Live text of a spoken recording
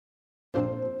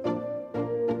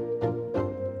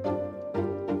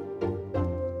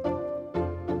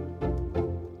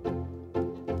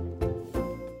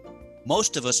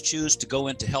Most of us choose to go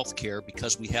into healthcare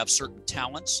because we have certain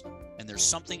talents, and there's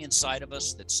something inside of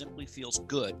us that simply feels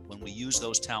good when we use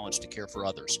those talents to care for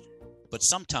others. But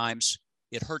sometimes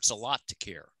it hurts a lot to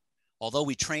care. Although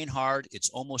we train hard, it's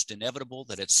almost inevitable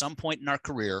that at some point in our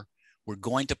career, we're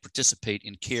going to participate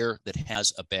in care that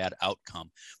has a bad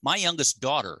outcome. My youngest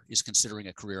daughter is considering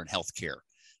a career in healthcare.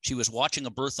 She was watching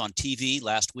a birth on TV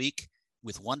last week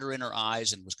with wonder in her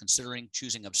eyes and was considering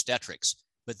choosing obstetrics.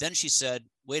 But then she said,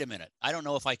 wait a minute, I don't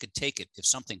know if I could take it if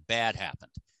something bad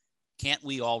happened. Can't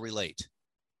we all relate?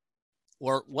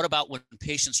 Or what about when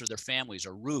patients or their families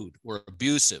are rude or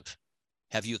abusive?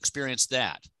 Have you experienced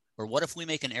that? Or what if we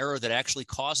make an error that actually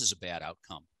causes a bad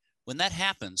outcome? When that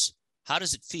happens, how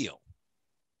does it feel?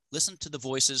 Listen to the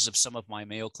voices of some of my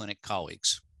Mayo Clinic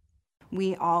colleagues.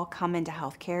 We all come into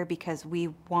healthcare because we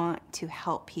want to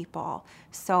help people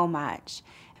so much.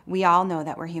 We all know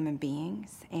that we're human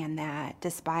beings and that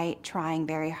despite trying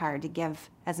very hard to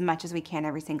give as much as we can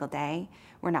every single day,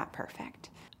 we're not perfect.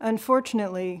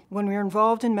 Unfortunately, when we're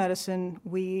involved in medicine,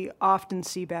 we often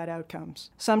see bad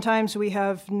outcomes. Sometimes we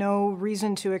have no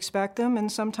reason to expect them,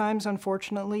 and sometimes,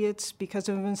 unfortunately, it's because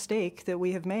of a mistake that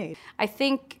we have made. I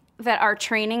think that our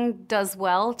training does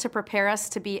well to prepare us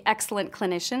to be excellent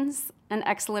clinicians and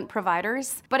excellent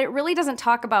providers, but it really doesn't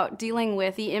talk about dealing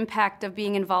with the impact of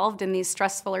being involved in these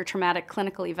stressful or traumatic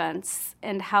clinical events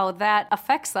and how that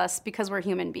affects us because we're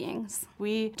human beings.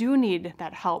 We do need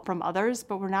that help from others,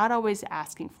 but we're not always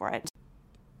asking for it.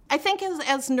 I think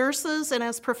as nurses and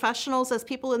as professionals, as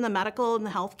people in the medical and the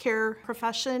healthcare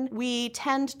profession, we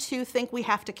tend to think we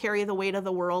have to carry the weight of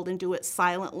the world and do it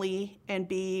silently and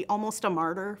be almost a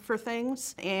martyr for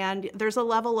things. And there's a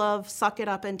level of suck it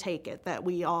up and take it that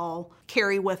we all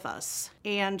carry with us.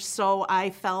 And so I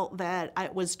felt that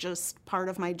it was just part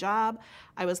of my job.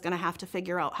 I was going to have to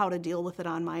figure out how to deal with it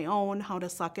on my own, how to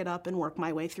suck it up and work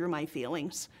my way through my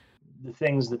feelings.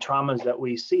 The traumas that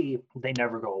we see, they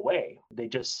never go away. They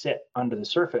just sit under the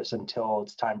surface until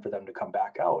it's time for them to come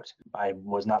back out. I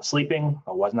was not sleeping,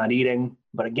 I was not eating,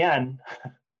 but again,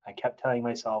 I kept telling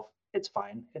myself, it's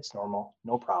fine, it's normal,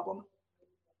 no problem.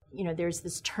 You know, there's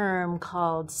this term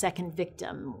called second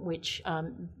victim, which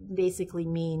basically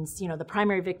means, the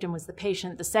primary victim was the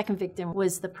patient, the second victim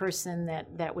was the person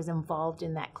that was involved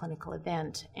in that clinical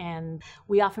event. And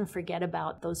we often forget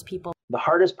about those people. The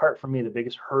hardest part for me, the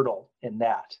biggest hurdle in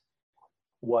that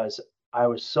was I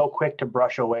was so quick to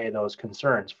brush away those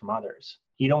concerns from others.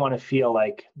 You don't want to feel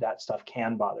like that stuff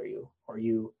can bother you, or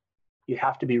you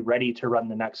have to be ready to run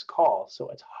the next call. So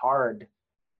it's hard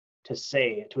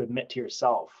to admit to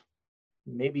yourself,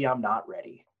 maybe I'm not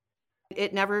ready.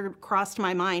 It never crossed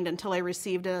my mind until I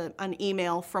received an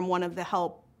email from one of the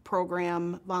help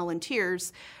program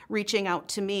volunteers reaching out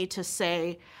to me to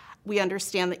say, we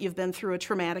understand that you've been through a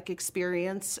traumatic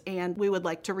experience and we would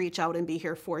like to reach out and be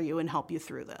here for you and help you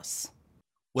through this.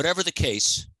 Whatever the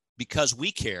case, because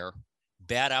we care,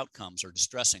 bad outcomes are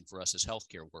distressing for us as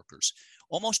healthcare workers.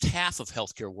 Almost half of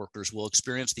healthcare workers will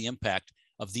experience the impact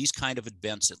of these kind of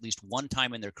events at least one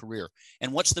time in their career.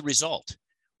 And what's the result?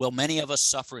 Well, many of us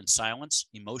suffer in silence,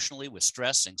 emotionally with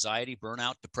stress, anxiety,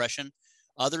 burnout, depression.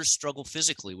 Others struggle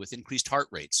physically with increased heart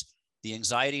rates. The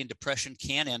anxiety and depression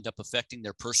can end up affecting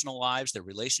their personal lives, their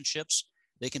relationships.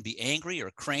 They can be angry or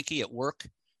cranky at work.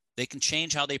 They can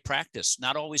change how they practice,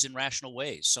 not always in rational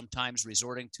ways, sometimes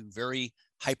resorting to very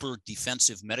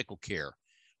hyper-defensive medical care.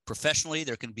 Professionally,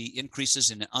 there can be increases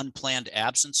in unplanned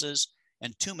absences,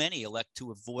 and too many elect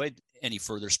to avoid any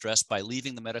further stress by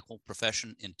leaving the medical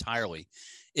profession entirely.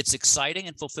 It's exciting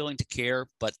and fulfilling to care,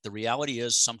 but the reality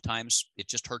is sometimes it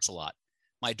just hurts a lot.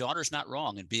 My daughter's not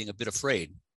wrong in being a bit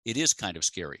afraid. It is kind of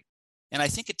scary. And I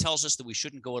think it tells us that we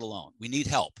shouldn't go it alone. We need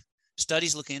help.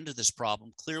 Studies looking into this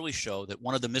problem clearly show that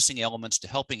one of the missing elements to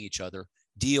helping each other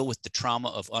deal with the trauma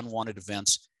of unwanted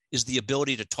events is the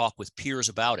ability to talk with peers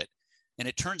about it. And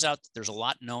it turns out that there's a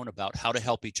lot known about how to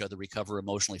help each other recover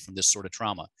emotionally from this sort of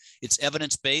trauma. It's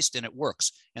evidence-based and it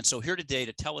works. And so here today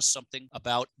to tell us something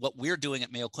about what we're doing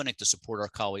at Mayo Clinic to support our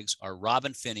colleagues are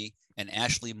Robin Finney and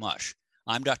Ashley Mush.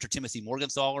 I'm Dr. Timothy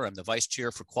Morgenthaler. I'm the Vice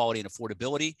Chair for Quality and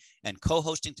Affordability, and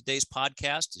co-hosting today's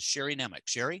podcast is Sherry Nemec.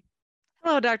 Sherry?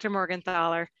 Hello, Dr.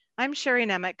 Morgenthaler. I'm Sherry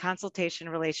Nemec, Consultation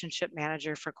Relationship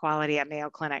Manager for Quality at Mayo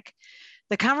Clinic.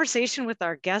 The conversation with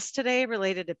our guest today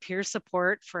related to peer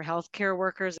support for healthcare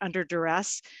workers under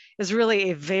duress is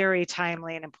really a very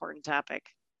timely and important topic.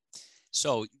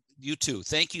 So you too,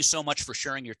 thank you so much for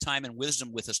sharing your time and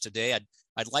wisdom with us today.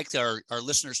 I'd like our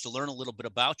listeners to learn a little bit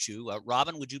about you.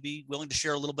 Robin, would you be willing to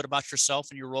share a little bit about yourself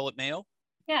and your role at Mayo?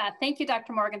 Yeah, thank you,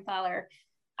 Dr. Morgenthaler.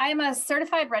 I'm a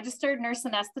certified registered nurse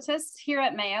anesthetist here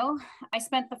at Mayo. I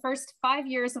spent the first 5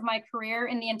 years of my career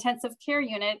in the intensive care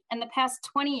unit and the past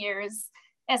 20 years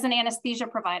as an anesthesia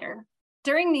provider.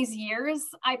 During these years,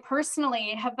 I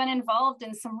personally have been involved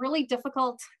in some really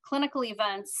difficult clinical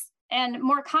events. And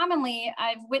more commonly,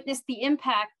 I've witnessed the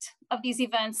impact of these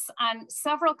events on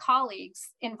several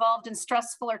colleagues involved in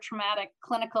stressful or traumatic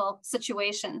clinical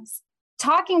situations.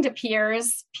 Talking to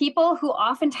peers, people who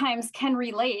oftentimes can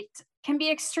relate, can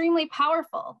be extremely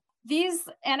powerful. These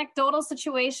anecdotal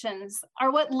situations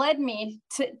are what led me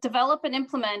to develop and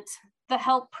implement the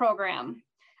HELP program.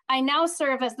 I now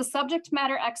serve as the subject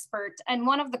matter expert and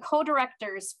one of the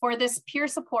co-directors for this peer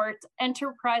support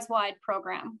enterprise-wide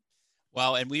program.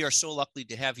 Wow, and we are so lucky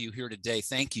to have you here today.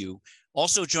 Thank you.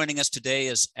 Also joining us today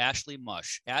is Ashley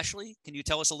Mush. Ashley, can you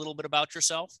tell us a little bit about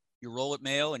yourself, your role at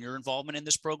Mayo, and your involvement in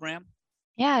this program?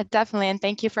 Yeah, definitely. And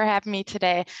thank you for having me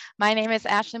today. My name is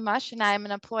Ashley Mush, and I'm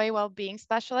an employee well-being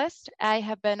specialist. I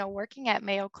have been working at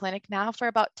Mayo Clinic now for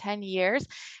about 10 years,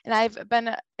 and I've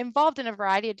been involved in a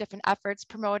variety of different efforts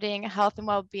promoting health and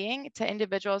well-being to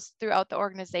individuals throughout the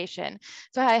organization.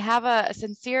 So I have a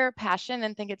sincere passion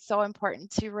and think it's so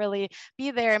important to really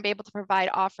be there and be able to provide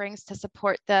offerings to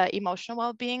support the emotional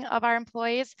well-being of our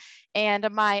employees. And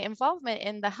my involvement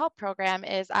in the HELP program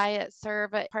is I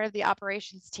serve part of the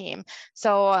operations team.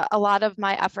 So a lot of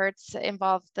my efforts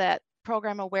involve that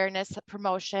program awareness,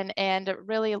 promotion, and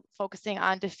really focusing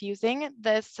on diffusing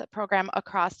this program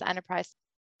across the enterprise.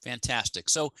 Fantastic.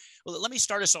 So let me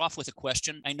start us off with a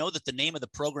question. I know that the name of the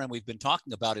program we've been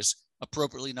talking about is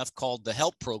appropriately enough called the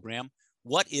HELP program.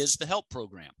 What is the HELP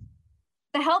program?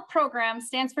 The HELP program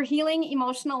stands for Healing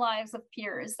Emotional Lives of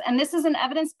Peers, and this is an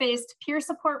evidence-based peer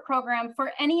support program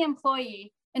for any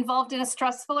employee involved in a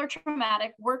stressful or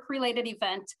traumatic work-related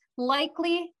event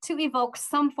likely to evoke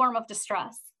some form of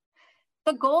distress.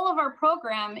 The goal of our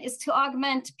program is to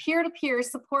augment peer-to-peer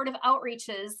supportive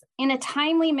outreaches in a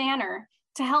timely manner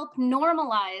to help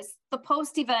normalize the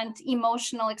post-event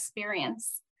emotional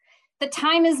experience. The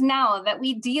time is now that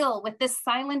we deal with this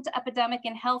silent epidemic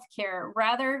in healthcare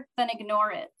rather than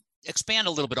ignore it. Expand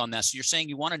a little bit on that. So you're saying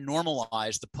you want to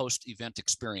normalize the post-event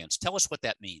experience. Tell us what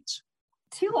that means.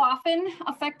 Too often,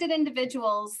 affected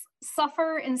individuals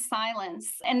suffer in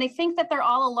silence, and they think that they're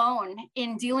all alone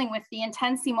in dealing with the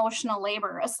intense emotional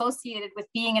labor associated with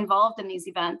being involved in these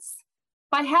events.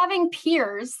 By having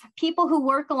peers, people who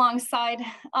work alongside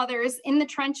others in the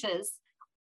trenches,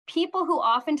 people who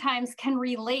oftentimes can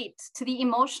relate to the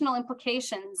emotional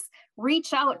implications,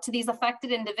 reach out to these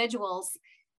affected individuals,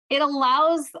 it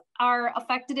allows our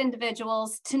affected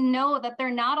individuals to know that they're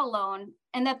not alone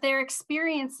and that they're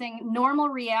experiencing normal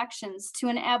reactions to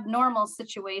an abnormal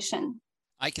situation.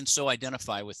 I can so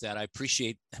identify with that. I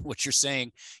appreciate what you're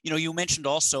saying. You know, you mentioned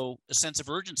also a sense of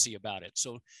urgency about it.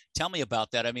 So tell me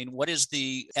about that. I mean, what is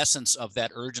the essence of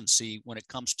that urgency when it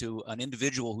comes to an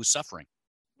individual who's suffering?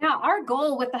 Now, our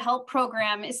goal with the HELP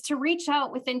program is to reach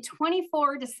out within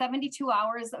 24 to 72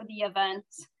 hours of the event,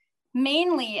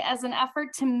 mainly as an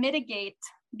effort to mitigate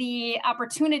the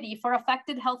opportunity for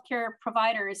affected healthcare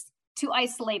providers to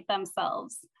isolate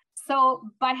themselves. So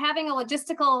by having a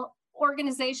logistical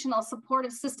organizational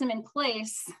supportive system in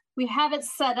place, we have it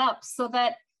set up so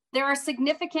that there are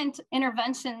significant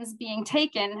interventions being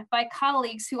taken by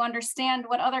colleagues who understand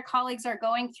what other colleagues are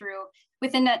going through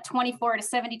within that 24 to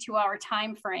 72 hour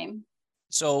time frame.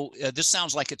 So this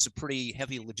sounds like it's a pretty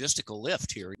heavy logistical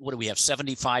lift here. What do we have?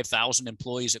 75,000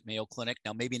 employees at Mayo Clinic.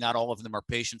 Now, maybe not all of them are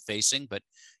patient facing, but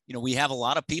you know, we have a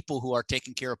lot of people who are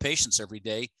taking care of patients every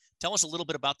day. Tell us a little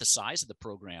bit about the size of the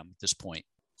program at this point.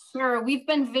 Sure. We've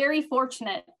been very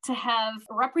fortunate to have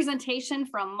representation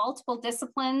from multiple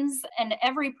disciplines and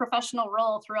every professional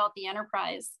role throughout the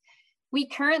enterprise. We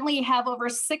currently have over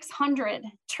 600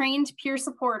 trained peer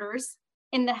supporters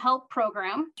in the HELP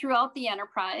program throughout the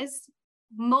enterprise.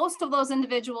 Most of those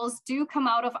individuals do come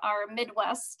out of our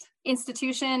Midwest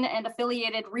institution and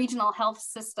affiliated regional health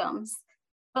systems.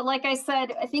 But like I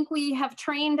said, I think we have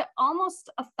trained almost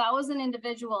 1,000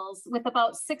 individuals, with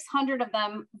about 600 of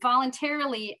them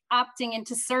voluntarily opting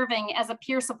into serving as a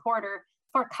peer supporter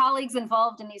for colleagues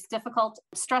involved in these difficult,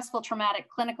 stressful, traumatic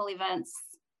clinical events.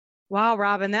 Wow,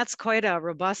 Robin, that's quite a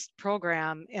robust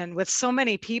program. And with so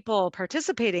many people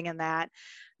participating in that,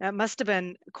 that must have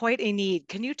been quite a need.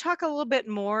 Can you talk a little bit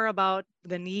more about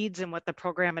the needs and what the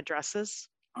program addresses?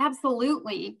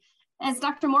 Absolutely. As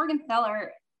Dr. Morgenthaler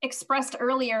expressed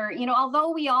earlier, you know,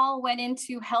 although we all went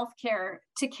into healthcare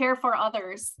to care for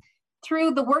others,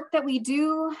 through the work that we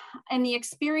do and the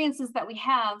experiences that we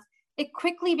have, it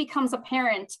quickly becomes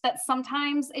apparent that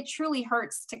sometimes it truly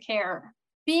hurts to care.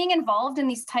 Being involved in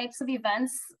these types of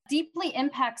events deeply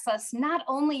impacts us not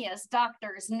only as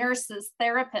doctors, nurses,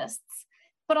 therapists,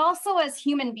 but also as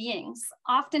human beings,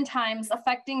 oftentimes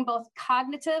affecting both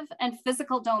cognitive and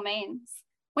physical domains.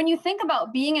 When you think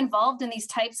about being involved in these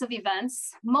types of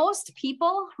events, most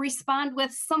people respond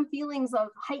with some feelings of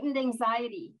heightened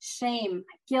anxiety, shame,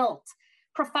 guilt,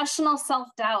 professional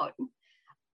self-doubt.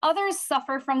 Others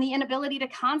suffer from the inability to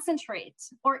concentrate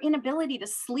or inability to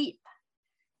sleep.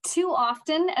 Too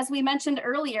often, as we mentioned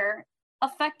earlier,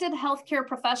 affected healthcare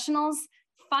professionals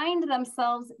find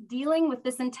themselves dealing with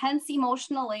this intense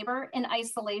emotional labor in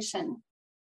isolation.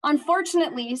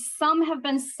 Unfortunately, some have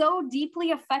been so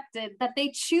deeply affected that they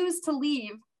choose to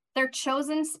leave their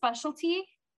chosen specialty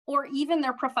or even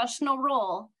their professional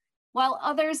role, while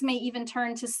others may even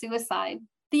turn to suicide.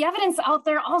 The evidence out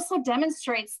there also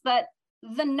demonstrates that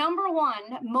the number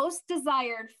one most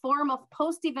desired form of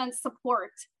post-event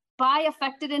support by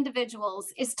affected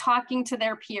individuals is talking to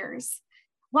their peers.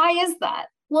 Why is that?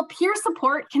 Well, peer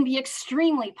support can be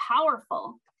extremely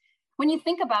powerful. When you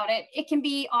think about it, it can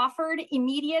be offered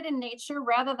immediate in nature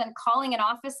rather than calling an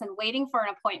office and waiting for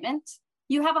an appointment.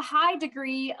 You have a high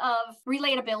degree of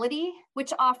relatability,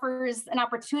 which offers an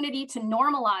opportunity to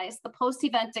normalize the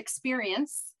post-event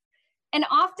experience. And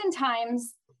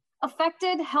oftentimes,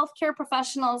 affected healthcare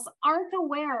professionals aren't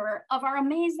aware of our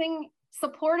amazing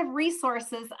supportive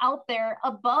resources out there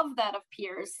above that of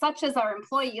peers, such as our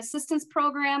employee assistance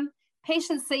program,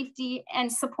 patient safety,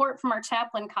 and support from our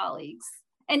chaplain colleagues.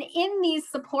 And in these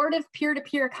supportive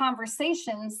peer-to-peer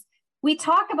conversations, we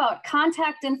talk about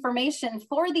contact information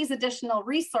for these additional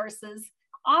resources,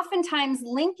 oftentimes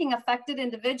linking affected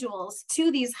individuals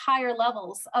to these higher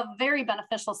levels of very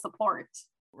beneficial support.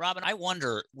 Robin, I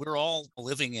wonder, we're all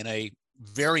living in a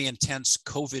very intense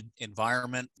COVID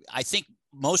environment. I think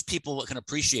most people can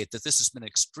appreciate that this has been an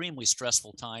extremely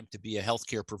stressful time to be a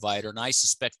healthcare provider. And I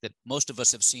suspect that most of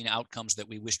us have seen outcomes that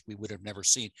we wished we would have never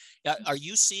seen. Are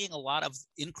you seeing a lot of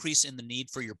increase in the need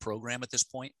for your program at this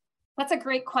point? That's a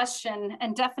great question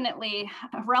and definitely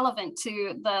relevant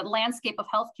to the landscape of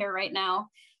healthcare right now.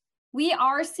 We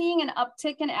are seeing an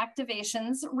uptick in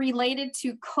activations related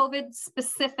to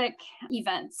COVID-specific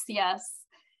events, yes.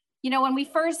 You know, when we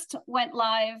first went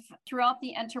live throughout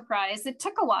the enterprise, it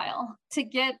took a while to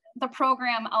get the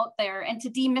program out there and to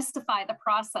demystify the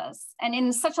process. And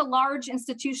in such a large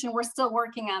institution, we're still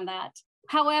working on that.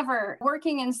 However,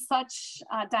 working in such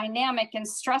dynamic and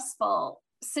stressful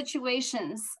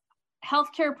situations,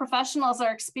 healthcare professionals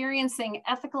are experiencing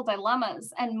ethical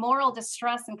dilemmas and moral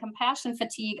distress and compassion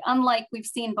fatigue, unlike we've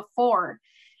seen before.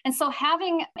 And so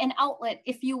having an outlet,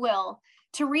 if you will,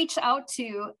 to reach out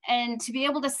to and to be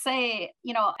able to say,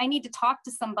 you know, I need to talk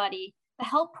to somebody, the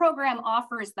HELP program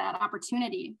offers that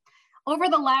opportunity. Over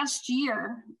the last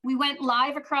year, we went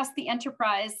live across the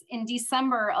enterprise in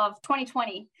December of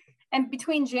 2020. And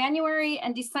between January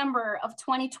and December of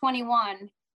 2021,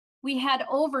 we had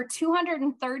over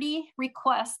 230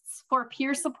 requests for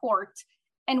peer support,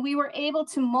 and we were able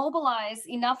to mobilize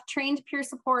enough trained peer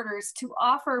supporters to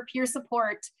offer peer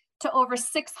support to over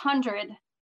 600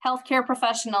 healthcare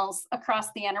professionals across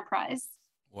the enterprise.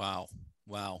 Wow.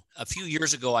 Wow. A few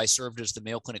years ago, I served as the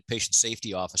Mayo Clinic patient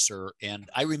safety officer, and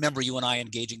I remember you and I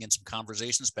engaging in some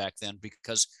conversations back then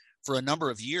because for a number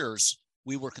of years,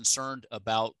 we were concerned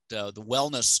about the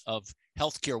wellness of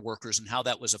healthcare workers and how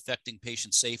that was affecting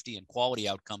patient safety and quality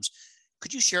outcomes.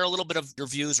 Could you share a little bit of your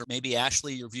views, or maybe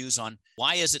Ashley, your views on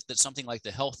why is it that something like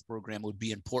the health program would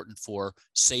be important for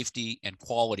safety and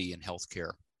quality in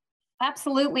healthcare?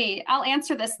 Absolutely. I'll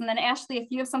answer this. And then Ashley,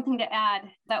 if you have something to add,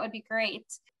 that would be great.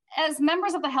 As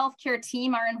members of the healthcare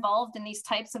team are involved in these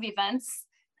types of events,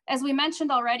 as we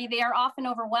mentioned already, they are often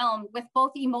overwhelmed with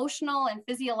both emotional and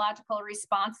physiological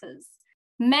responses.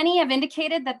 Many have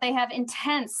indicated that they have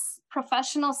intense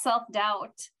professional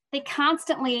self-doubt. They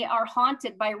constantly are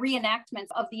haunted by reenactments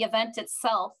of the event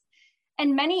itself.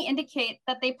 And many indicate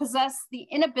that they possess the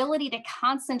inability to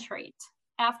concentrate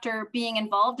after being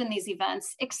involved in these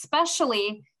events,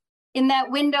 especially in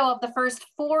that window of the first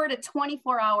 4 to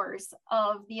 24 hours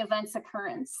of the event's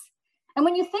occurrence. And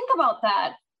when you think about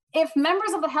that, if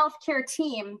members of the healthcare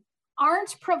team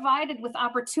aren't provided with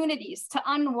opportunities to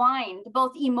unwind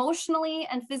both emotionally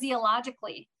and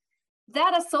physiologically,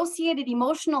 that associated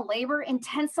emotional labor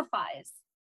intensifies.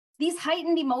 These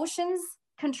heightened emotions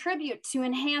contribute to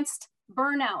enhanced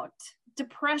burnout,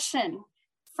 depression,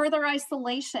 further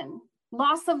isolation,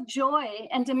 loss of joy,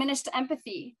 and diminished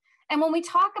empathy. And when we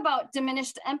talk about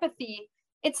diminished empathy,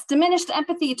 it's diminished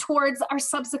empathy towards our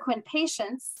subsequent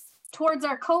patients, towards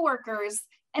our coworkers,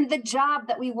 and the job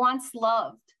that we once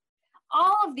loved.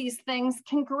 All of these things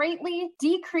can greatly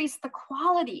decrease the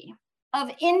quality of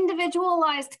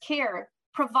individualized care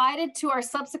provided to our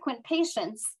subsequent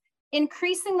patients,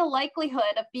 increasing the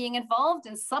likelihood of being involved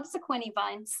in subsequent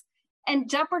events and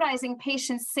jeopardizing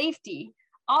patient safety,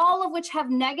 all of which have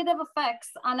negative effects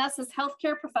on us as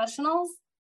healthcare professionals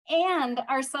and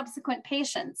our subsequent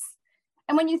patients.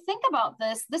 And when you think about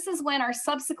this, this is when our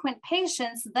subsequent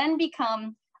patients then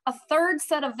become a third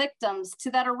set of victims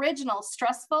to that original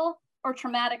stressful or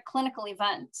traumatic clinical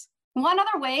event. One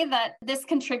other way that this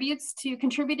contributes to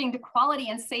contributing to quality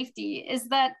and safety is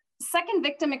that second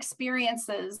victim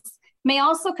experiences may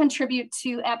also contribute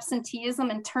to absenteeism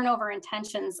and turnover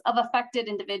intentions of affected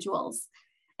individuals.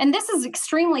 And this is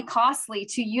extremely costly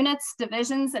to units,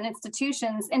 divisions, and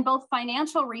institutions in both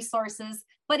financial resources,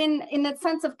 but in the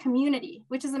sense of community,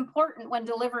 which is important when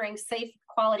delivering safe,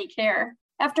 quality care.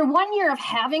 After 1 year of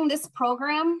having this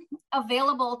program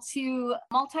available to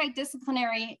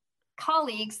multidisciplinary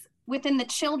colleagues within the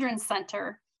Children's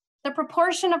Center, the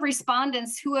proportion of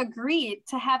respondents who agreed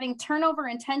to having turnover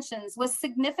intentions was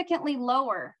significantly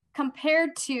lower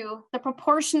compared to the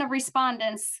proportion of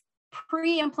respondents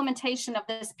pre-implementation of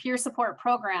this peer support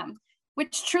program,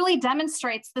 which truly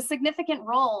demonstrates the significant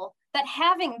role that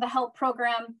having the HELP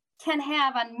program can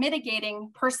have on mitigating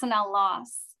personnel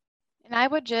loss. And I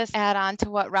would just add on to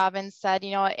what Robin said,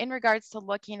 in regards to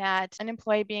looking at an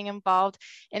employee being involved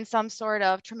in some sort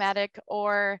of traumatic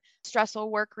or stressful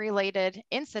work-related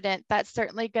incident, that's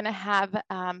certainly going to have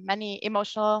many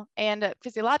emotional and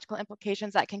physiological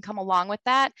implications that can come along with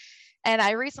that. And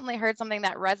I recently heard something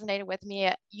that resonated with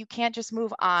me. You can't just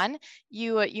move on.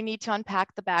 You need to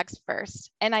unpack the bags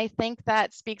first. And I think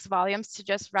that speaks volumes to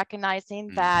just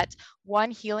recognizing that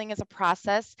one, healing is a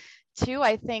process. Two,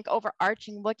 I think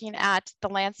overarching, looking at the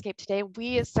landscape today,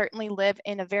 we certainly live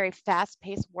in a very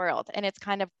fast-paced world, and it's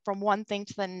kind of from one thing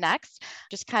to the next,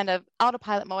 just kind of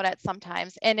autopilot mode at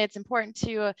sometimes. And it's important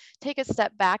to take a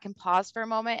step back and pause for a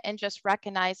moment and just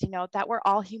recognize, that we're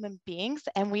all human beings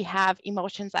and we have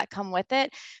emotions that come with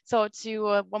it. So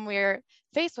when we're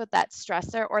faced with that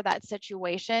stressor or that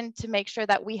situation, to make sure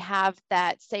that we have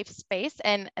that safe space.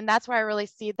 And that's where I really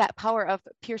see that power of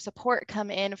peer support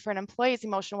come in for an employee's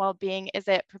emotional well-being, is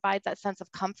it provides that sense of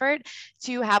comfort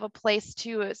to have a place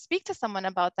to speak to someone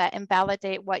about that and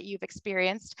validate what you've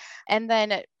experienced. And then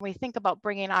when we think about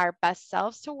bringing our best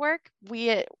selves to work,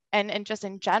 and just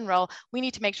in general, we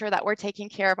need to make sure that we're taking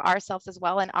care of ourselves as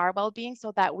well and our well-being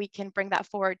so that we can bring that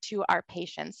forward to our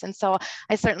patients. And so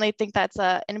I certainly think that's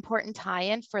an important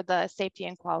tie-in for the safety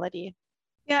and quality.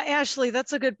 Yeah, Ashley,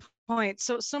 that's a good point.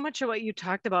 So much of what you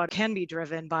talked about can be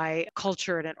driven by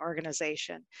culture in an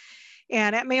organization.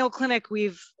 And at Mayo Clinic,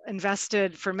 we've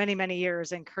invested for many, many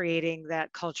years in creating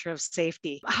that culture of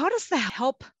safety. How does the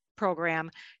HELP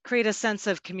program create a sense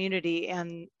of community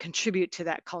and contribute to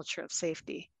that culture of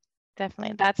safety?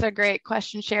 Definitely. That's a great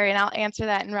question, Sherry, and I'll answer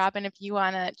that. And Robin, if you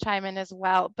want to chime in as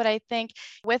well. But I think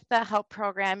with the HELP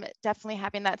program, definitely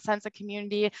having that sense of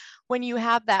community, when you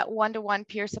have that one-to-one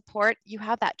peer support, you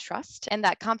have that trust and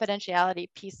that confidentiality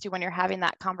piece too when you're having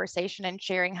that conversation and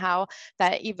sharing how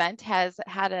that event has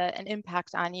had an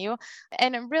impact on you.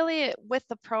 And really with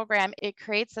the program, it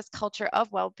creates this culture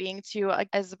of well-being too,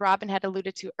 as Robin had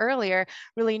alluded to earlier,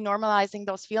 really normalizing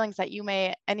those feelings that you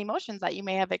may and emotions that you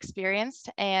may have experienced.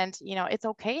 And it's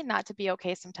okay not to be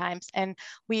okay sometimes. And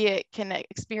we can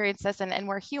experience this and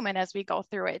we're human as we go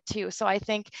through it too. So I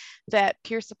think that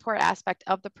peer support aspect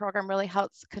of the program really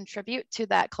helps contribute to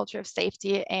that culture of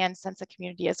safety and sense of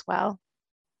community as well.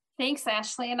 Thanks,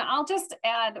 Ashley. And I'll just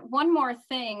add one more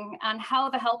thing on how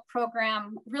the HELP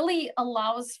program really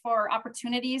allows for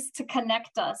opportunities to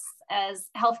connect us as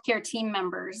healthcare team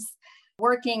members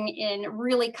working in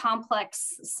really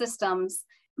complex systems.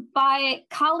 By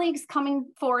colleagues coming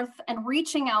forth and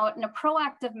reaching out in a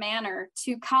proactive manner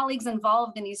to colleagues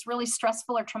involved in these really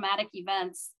stressful or traumatic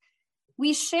events,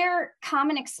 we share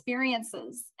common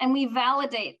experiences and we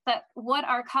validate that what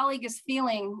our colleague is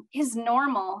feeling is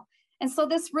normal. And so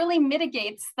this really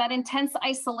mitigates that intense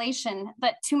isolation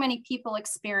that too many people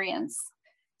experience.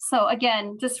 So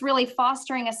again, just really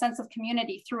fostering a sense of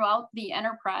community throughout the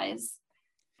enterprise.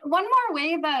 One more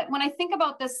way that when I think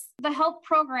about this, the HELP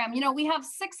program, we have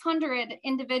 600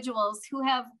 individuals who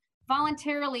have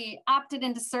voluntarily opted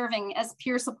into serving as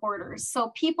peer supporters.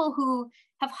 So people who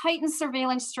have heightened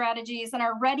surveillance strategies and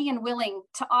are ready and willing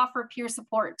to offer peer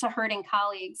support to hurting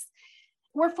colleagues.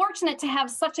 We're fortunate to have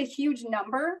such a huge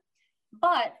number,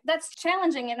 but that's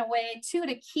challenging in a way too,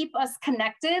 to keep us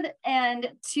connected and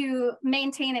to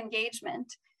maintain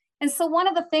engagement. And so one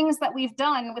of the things that we've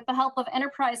done with the help of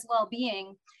Enterprise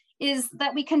Wellbeing is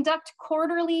that we conduct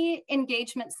quarterly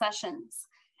engagement sessions.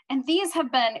 And these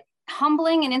have been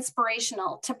humbling and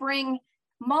inspirational to bring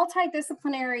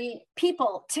multidisciplinary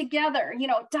people together,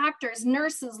 doctors,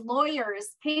 nurses,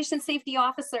 lawyers, patient safety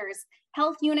officers,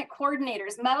 health unit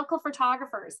coordinators, medical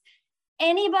photographers.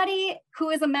 Anybody who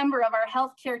is a member of our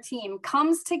healthcare team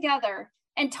comes together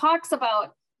and talks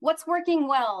about what's working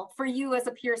well for you as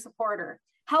a peer supporter.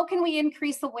 How can we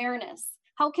increase awareness?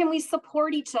 How can we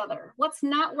support each other? What's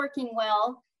not working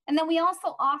well? And then we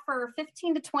also offer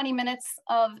 15 to 20 minutes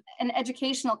of an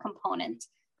educational component.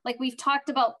 Like we've talked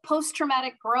about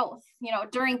post-traumatic growth,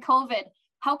 during COVID.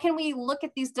 How can we look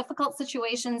at these difficult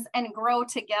situations and grow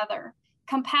together?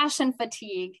 Compassion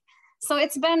fatigue. So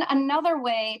it's been another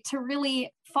way to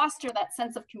really foster that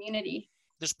sense of community.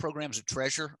 This program's a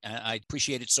treasure. I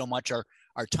appreciate it so much.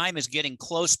 Our time is getting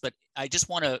close, but I just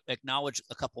want to acknowledge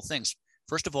a couple things.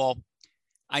 First of all,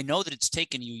 I know that it's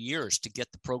taken you years to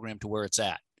get the program to where it's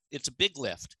at. It's a big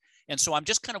lift. And so I'm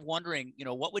just kind of wondering,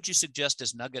 what would you suggest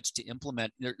as nuggets to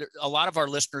implement? A lot of our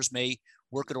listeners may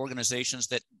work at organizations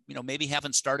that, maybe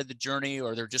haven't started the journey,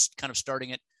 or they're just kind of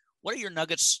starting it. What are your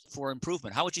nuggets for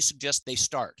improvement? How would you suggest they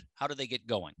start? How do they get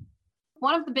going?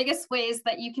 One of the biggest ways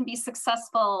that you can be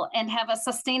successful and have a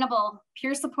sustainable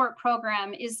peer support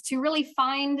program is to really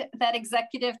find that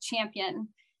executive champion.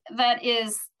 That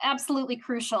is absolutely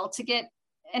crucial to get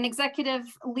an executive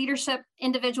leadership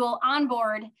individual on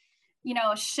board,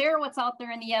 share what's out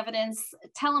there in the evidence,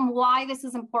 tell them why this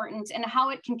is important and how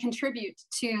it can contribute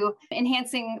to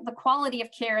enhancing the quality of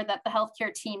care that the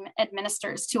healthcare team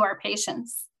administers to our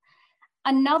patients.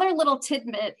 Another little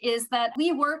tidbit is that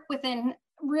we work within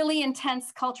really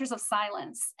intense cultures of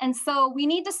silence. And so we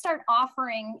need to start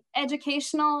offering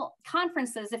educational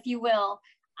conferences, if you will,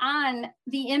 on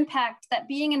the impact that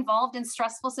being involved in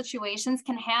stressful situations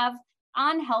can have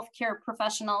on healthcare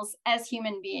professionals as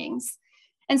human beings.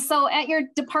 And so at your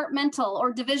departmental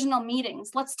or divisional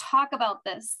meetings, let's talk about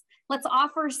this. Let's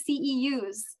offer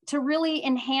CEUs to really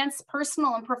enhance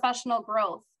personal and professional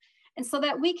growth. And so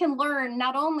that we can learn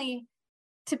not only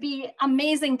to be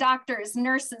amazing doctors,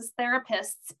 nurses,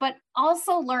 therapists, but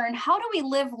also learn how do we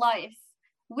live life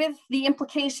with the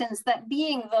implications that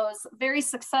being those very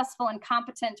successful and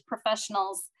competent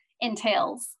professionals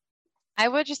entails. I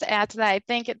would just add to that, I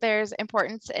think there's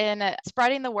importance in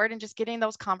spreading the word and just getting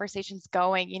those conversations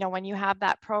going. When you have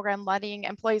that program, letting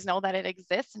employees know that it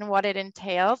exists and what it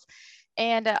entails.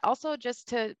 And also just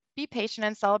to be patient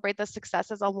and celebrate the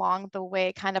successes along the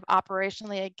way, kind of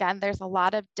operationally. Again, there's a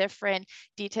lot of different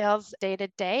details day to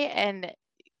day, and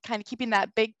kind of keeping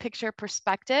that big picture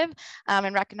perspective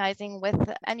and recognizing with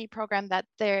any program that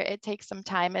it takes some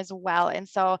time as well. And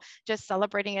so just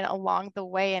celebrating it along the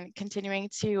way and continuing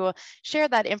to share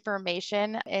that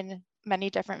information in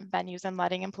many different venues and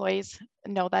letting employees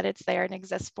know that it's there and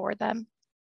exists for them.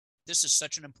 This is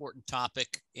such an important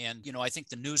topic. And, I think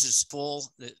the news is full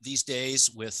these days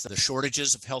with the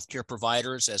shortages of healthcare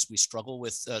providers as we struggle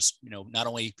with, not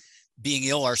only being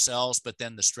ill ourselves, but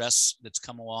then the stress that's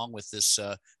come along with this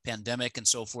pandemic and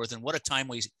so forth. And what a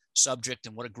timely subject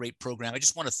and what a great program. I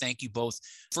just want to thank you both,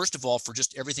 first of all, for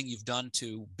just everything you've done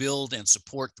to build and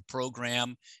support the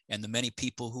program and the many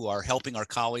people who are helping our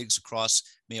colleagues across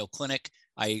Mayo Clinic.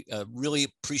 I really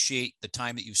appreciate the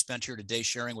time that you've spent here today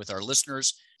sharing with our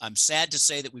listeners. I'm sad to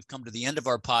say that we've come to the end of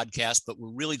our podcast, but we're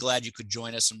really glad you could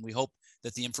join us, and we hope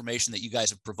that the information that you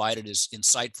guys have provided is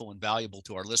insightful and valuable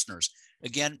to our listeners.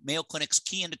 Again, Mayo Clinic's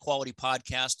Key into Quality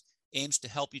podcast aims to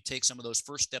help you take some of those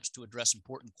first steps to address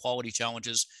important quality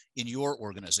challenges in your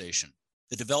organization.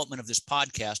 The development of this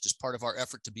podcast is part of our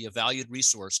effort to be a valued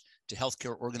resource to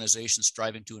healthcare organizations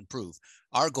striving to improve.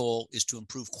 Our goal is to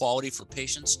improve quality for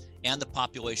patients and the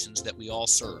populations that we all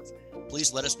serve.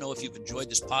 Please let us know if you've enjoyed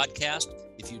this podcast.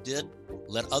 If you did,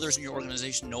 let others in your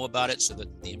organization know about it so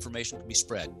that the information can be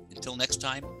spread. Until next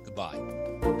time,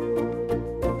 goodbye.